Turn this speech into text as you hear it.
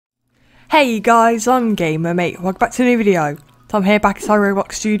Hey guys, I'm Gamer Mate. Welcome back to a new video. So I'm here back inside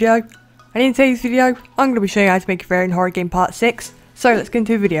ROBLOX Studio, and in today's video, I'm going to be showing you how to make a variant horror game part 6. So let's get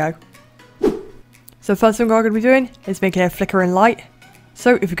into the video. So the first thing I'm going to be doing is making a flickering light.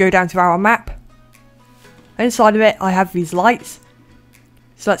 So if we go down to our map, and inside of it I have these lights.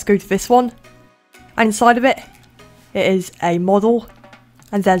 So let's go to this one, and inside of it, it is a model,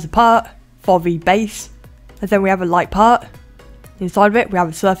 and there's a part for the base, and then we have a light part. Inside of it we have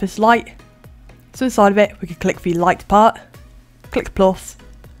a surface light. So inside of it we can click the light part, click plus,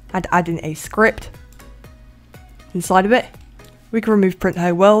 and add in a script. Inside of it we can remove print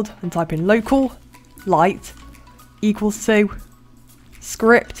hello world and type in local light equals to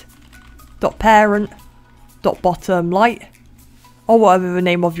script dot parent dot bottom light, or whatever the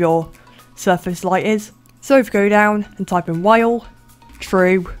name of your surface light is. So if you go down and type in while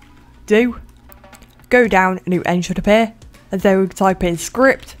true do, go down, a new end should appear, and then we can type in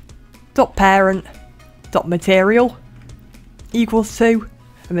script dot parent dot material equals to,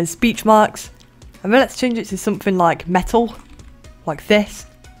 and then speech marks, and then let's change it to something like metal, like this.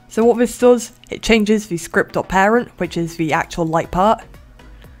 So what this does, it changes the script dot parent, which is the actual light part,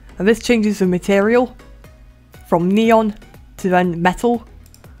 and this changes the material from neon to then metal,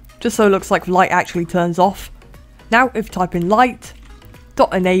 just so it looks like the light actually turns off. Now if you type in light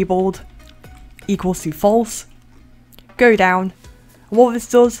dot enabled equals to false, go down, and what this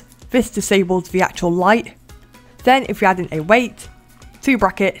does, this disables the actual light. Then if we add in a weight, 2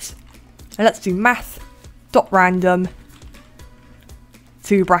 brackets, and let's do math.random,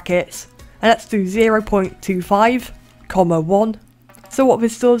 2 brackets, and let's do 0.25, 1. So what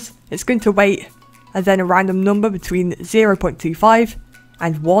this does, it's going to weight and then a random number between 0.25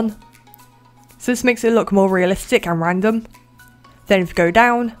 and 1. So this makes it look more realistic and random. Then if you go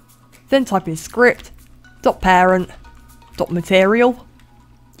down, then type in script.parent material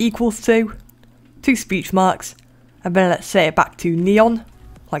equals to 2 speech marks, and then let's set it back to neon,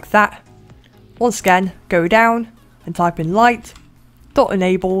 like that. Once again, go down and type in light dot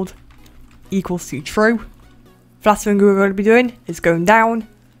enabled equals to true. The last thing we're going to be doing is going down,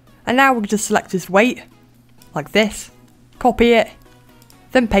 and now we'll just select this weight, like this, copy it,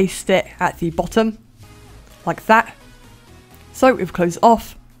 then paste it at the bottom, like that. So if we close it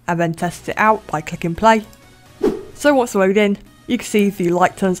off, and then test it out by clicking play. So once loading, you can see the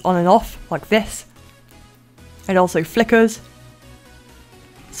light turns on and off like this, and also flickers.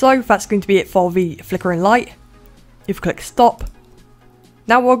 So that's going to be it for the flickering light. If you click stop,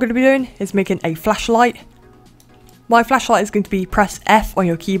 now what we're going to be doing is making a flashlight. My flashlight is going to be press F on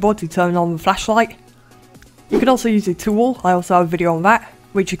your keyboard to turn on the flashlight. You can also use a tool, I also have a video on that,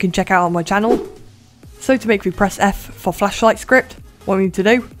 which you can check out on my channel. So to make the press F for flashlight script, what we need to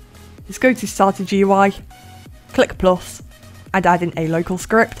do is go to starter GUI, click plus, and add in a local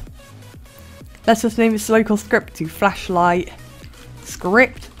script. Let's just name this local script to flashlight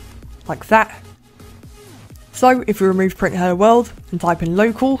script, like that. So if we remove print hello world and type in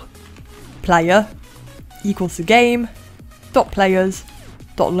local player equals to game dot players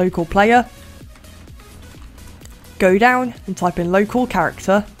dot local player, go down and type in local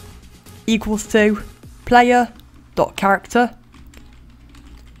character equals to player dot character,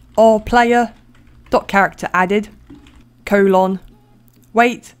 or player dot character added colon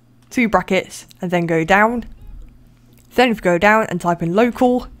weight 2 brackets, and then go down. Then if you go down and type in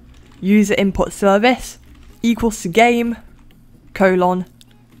local user input service equals to game colon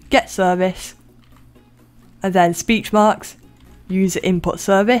get service, and then speech marks user input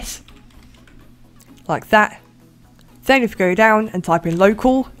service, like that. Then if you go down and type in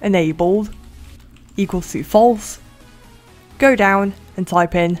local enabled equals to false, go down and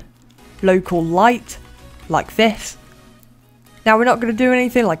type in local light, like this. Now we're not going to do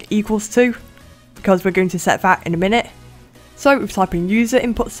anything like equals to, because we're going to set that in a minute. So we type in user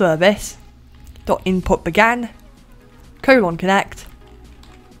input service dot input began colon connect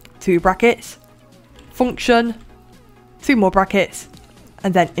 2 brackets function 2 more brackets,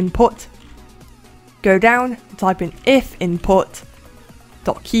 and then input. Go down and type in if input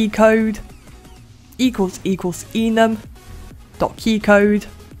dot keycode equals enum dot keycode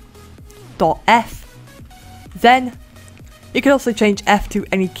dot f. Then you can also change F to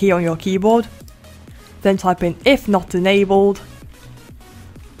any key on your keyboard. Then type in if not enabled,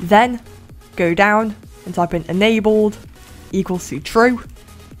 then go down and type in enabled equals to true.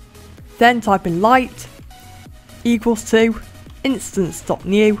 Then type in light equals to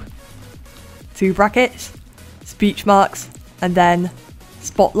instance.new 2 brackets, speech marks, and then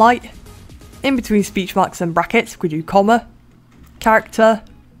spotlight. In between speech marks and brackets we do comma, character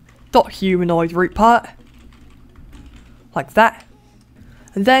dot humanoid root part, like that.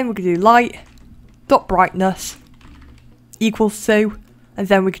 And then we could do light dot brightness equals to, and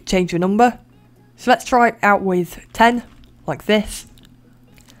then we could change the number. So let's try it out with 10, like this.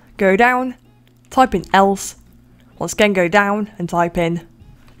 Go down, type in else. Once again go down and type in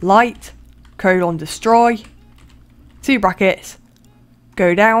light, destroy, 2 brackets,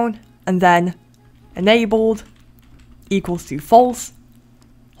 go down, and then enabled equals to false,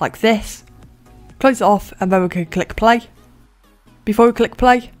 like this. Close it off, and then we can click play. Before we click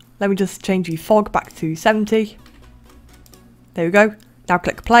play, let me just change the fog back to 70. There we go. Now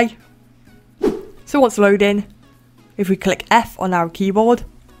click play. So once loading, if we click F on our keyboard,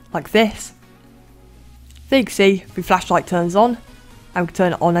 like this, there you can see the flashlight turns on, and we can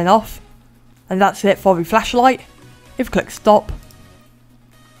turn it on and off. And that's it for the flashlight. If we click stop.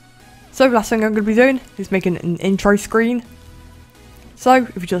 So the last thing I'm going to be doing is making an intro screen. So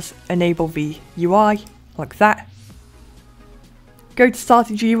if we just enable the UI, like that. Go to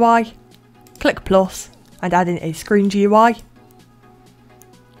starting GUI, click plus, and add in a screen GUI.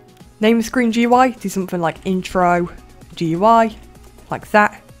 Name the screen GUI to something like intro GUI, like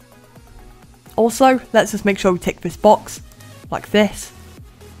that. Also, let's just make sure we tick this box, like this.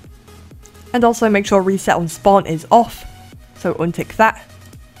 And also make sure reset on spawn is off, so untick that.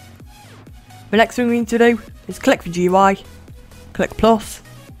 The next thing we need to do is click the GUI, click plus,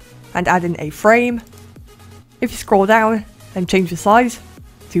 and add in a frame. If you scroll down and change the size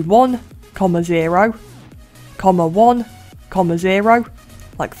to 1, 0, 1, 0,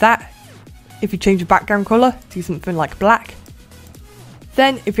 like that. If you change the background colour to something like black.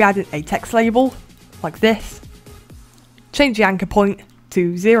 Then if you add in a text label, like this, change the anchor point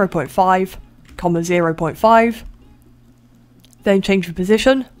to 0.5, 0.5, then change the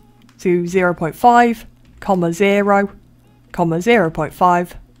position to 0.5, 0,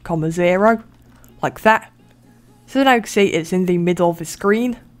 0.5, 0, like that. So now you can see it's in the middle of the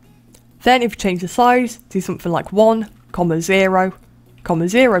screen. Then if you change the size to something like 1, 0,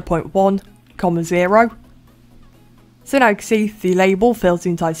 0.1, 0. So now you can see the label fills the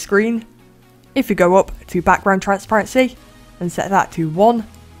entire screen. If you go up to background transparency and set that to 1,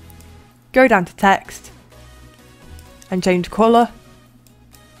 go down to text and change colour,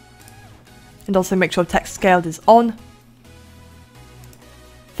 and also make sure text scaled is on.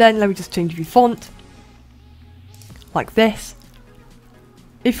 Then let me just change the font, like this.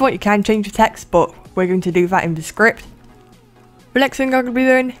 If you want you can change the text, but we're going to do that in the script. The next thing I'm going to be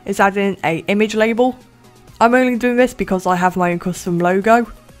doing is adding an image label. I'm only doing this because I have my own custom logo.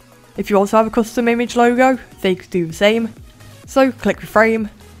 If you also have a custom image logo, they could do the same. So click the frame,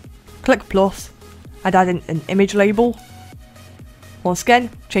 click plus, and add in an image label. Once again,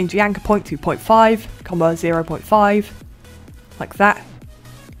 change the anchor point to 0.5, 0.5, like that.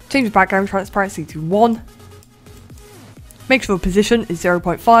 Change the background transparency to 1. Make sure the position is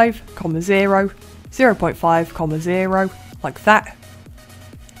 0.5, 0, 0.5, 0, like that.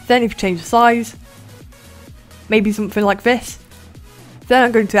 Then if you change the size, maybe something like this, then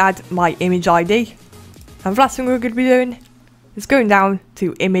I'm going to add my image ID. And the last thing we're going to be doing is going down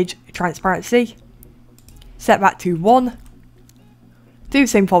to image transparency, set that to 1. Do the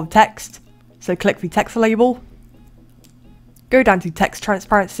same for the text, so click the text label, go down to text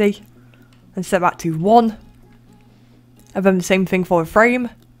transparency and set that to 1. And then the same thing for the frame,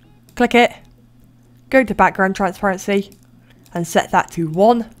 click it, go to background transparency and set that to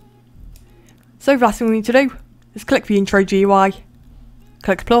 1. So the last thing we need to do is click the intro GUI,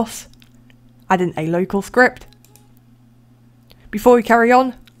 click plus, add in a local script. Before we carry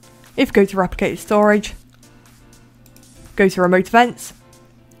on, if you go to replicated storage, go to remote events,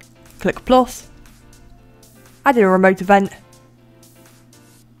 click plus, add in a remote event,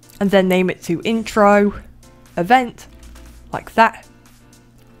 and then name it to intro event, like that.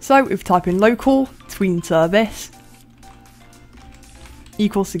 So if you type in local tween service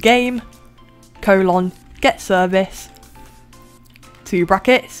equals to game, get service, 2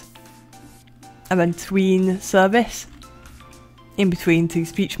 brackets, and then tween service, in between 2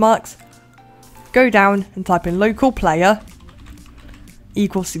 speech marks, go down and type in local player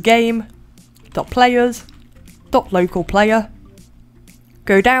equals to game, .players, .local player,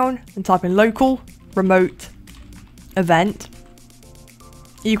 go down and type in local remote event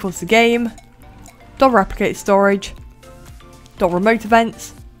equals to game, .replicated storage, .remote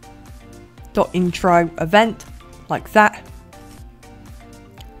events, .intro event, like that.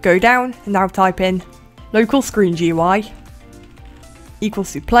 Go down and now type in local screen GUI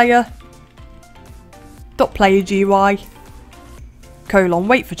equals to player, .player GUI,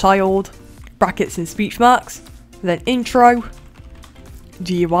 wait for child, brackets and speech marks, then intro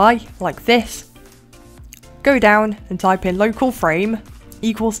GUI, like this. Go down and type in local frame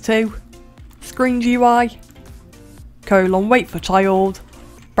equals to screen GUI, colon wait for child,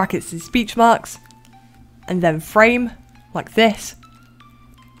 brackets and speech marks, and then frame, like this.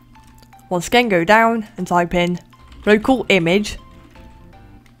 Once again go down and type in local image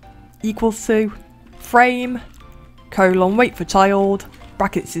equals to frame, colon wait for child,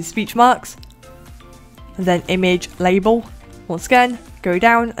 brackets and speech marks, and then image label. Once again go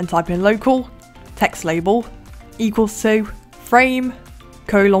down and type in local text label equals to frame,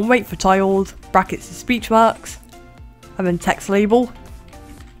 colon wait for child, brackets and speech marks, and then text label.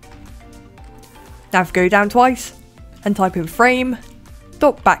 Now if you go down twice and type in frame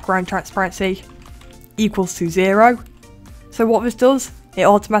dot background transparency equals to 0. So what this does, it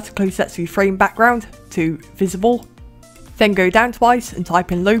automatically sets the frame background to visible. Then go down twice and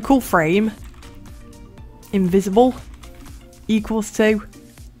type in local frame invisible equals to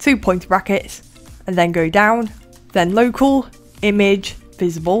 2 pointer brackets, and then go down, then local image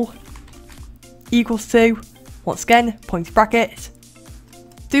visible equals to, once again, pointer brackets.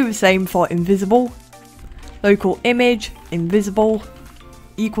 Do the same for invisible, local image invisible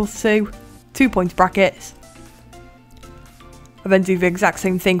equals to 2 pointer brackets, and then do the exact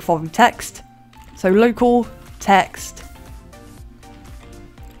same thing for the text. So local text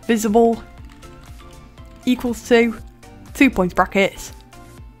visible equals to 2 pointer brackets,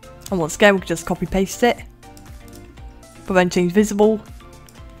 and once again we can just copy paste it, but then change visible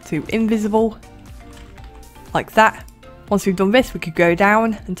to invisible, like that. Once we've done this we could go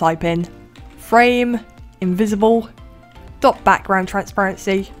down and type in frame invisible dot background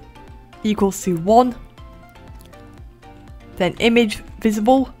transparency equals to 1, then image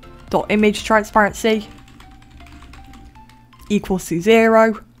visible dot image transparency equals to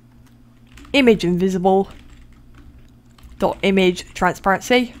 0, image invisible dot image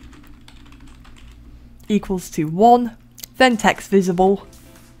transparency equals to 1, then text visible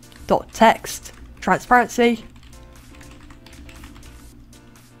dot text transparency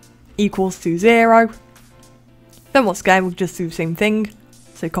equals to 0. Then once again we'll just do the same thing,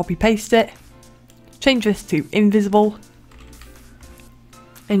 so copy paste it, change this to invisible,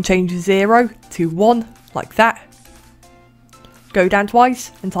 and change 0 to 1, like that. Go down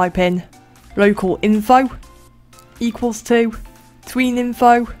twice and type in local info equals to tween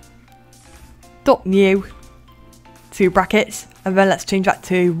info dot new 2 brackets, and then let's change that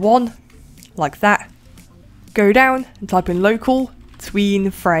to 1, like that. Go down and type in local tween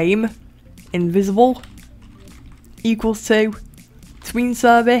frame invisible equals to tween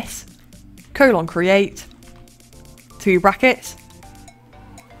service colon create 2 brackets,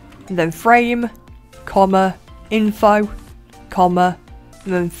 and then frame comma info comma,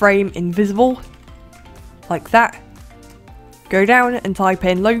 and then frame invisible, like that. Go down and type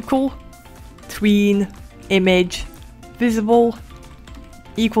in local tween image visible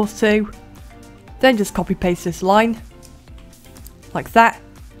equals to, then just copy paste this line, like that.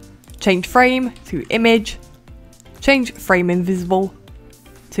 Change frame to image, change frame invisible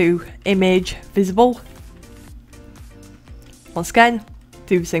to image visible. Once again,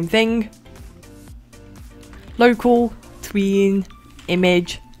 do the same thing. Local tween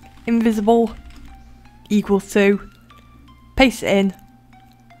image invisible equals to, paste it in,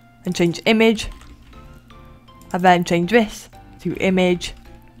 and change image, and then change this to image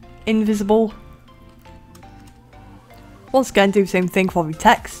invisible. Once again do the same thing for the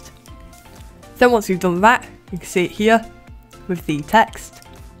text. Then once you've done that, you can see it here with the text.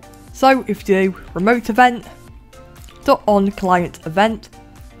 So if you do remote event dot on client event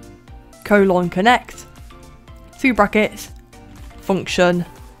colon connect 2 brackets function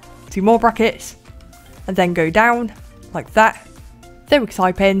 2 more brackets, and then go down like that. Then we can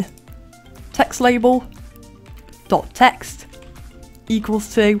type in text label dot text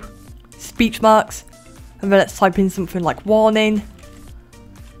equals to speech marks, and then let's type in something like warning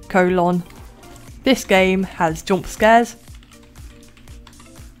colon this game has jump scares.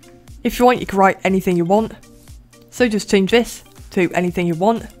 If you want you can write anything you want, so just change this to anything you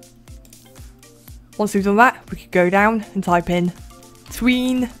want. Once we've done that we could go down and type in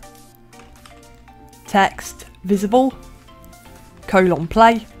tween text visible colon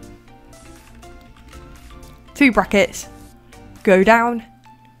play 2 brackets, go down,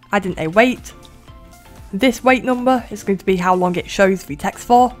 add in a wait. This wait number is going to be how long it shows the text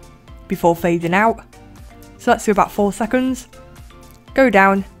for before fading out. So let's do about 4 seconds. Go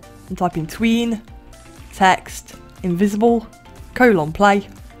down and type in tween text invisible colon play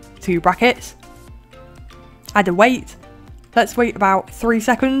 2 brackets. Add a wait. Let's wait about 3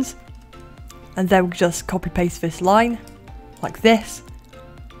 seconds, and then we'll just copy paste this line like this.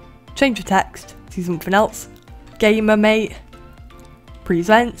 Change the text to something else. Gamer mate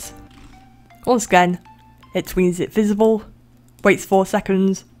presents. Once again, it tweens it visible, waits 4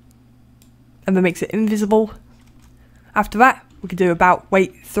 seconds, and then makes it invisible. After that, we can do about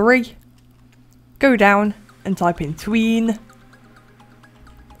wait 3. Go down and type in tween,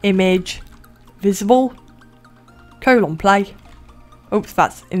 image, visible, colon play. Oops,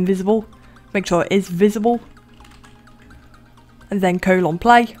 that's invisible. Make sure it is visible. And then colon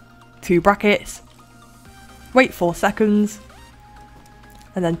play, 2 brackets, wait 4 seconds,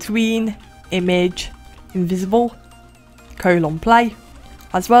 and then tween, image, invisible, colon play.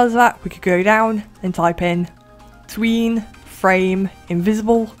 As well as that, we could go down and type in tween, frame,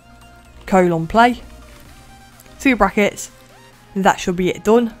 invisible, colon play, 2 brackets, and that should be it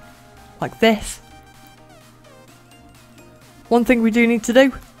done, like this. One thing we do need to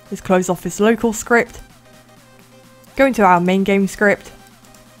do is close off this local script, go into our main game script,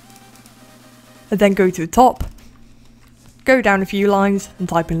 and then go to the top, go down a few lines and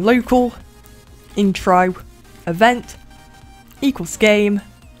type in local, intro, event, equals game,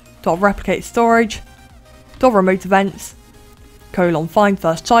 dot replicate storage, dot remote events, colon find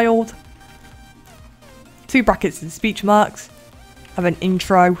first child, 2 brackets and speech marks, and then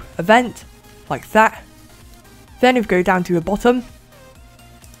intro event, like that. Then we go down to the bottom,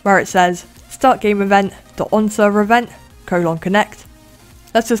 where it says start game event dot on server event, colon connect.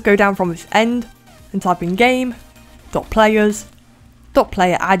 Let's just go down from this end and type in game dot players dot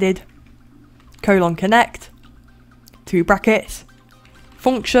player added, colon connect, 2 brackets,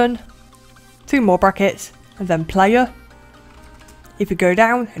 function, 2 more brackets, and then player. If you go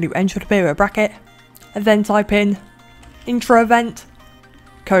down and you enter the period bracket, and then type in intro event,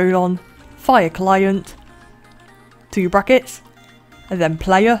 colon, fire client, 2 brackets, and then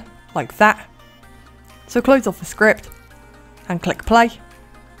player, like that. So close off the script, and click play.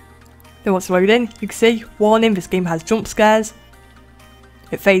 Then once loaded in, you can see, warning, this game has jump scares.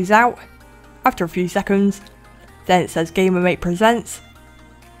 It fades out after a few seconds, then it says Gamermate presents.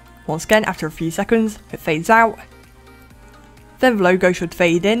 Once again, after a few seconds, it fades out. Then the logo should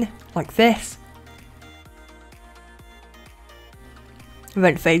fade in, like this. And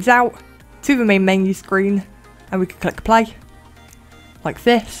then it fades out to the main menu screen, and we can click play, like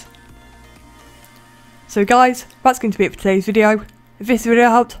this. So guys, that's going to be it for today's video. If this video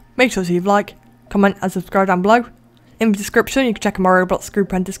helped, make sure to leave a like, comment and subscribe down below. In the description you can check out my Roblox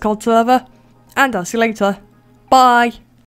group and Discord server. And I'll see you later. Bye!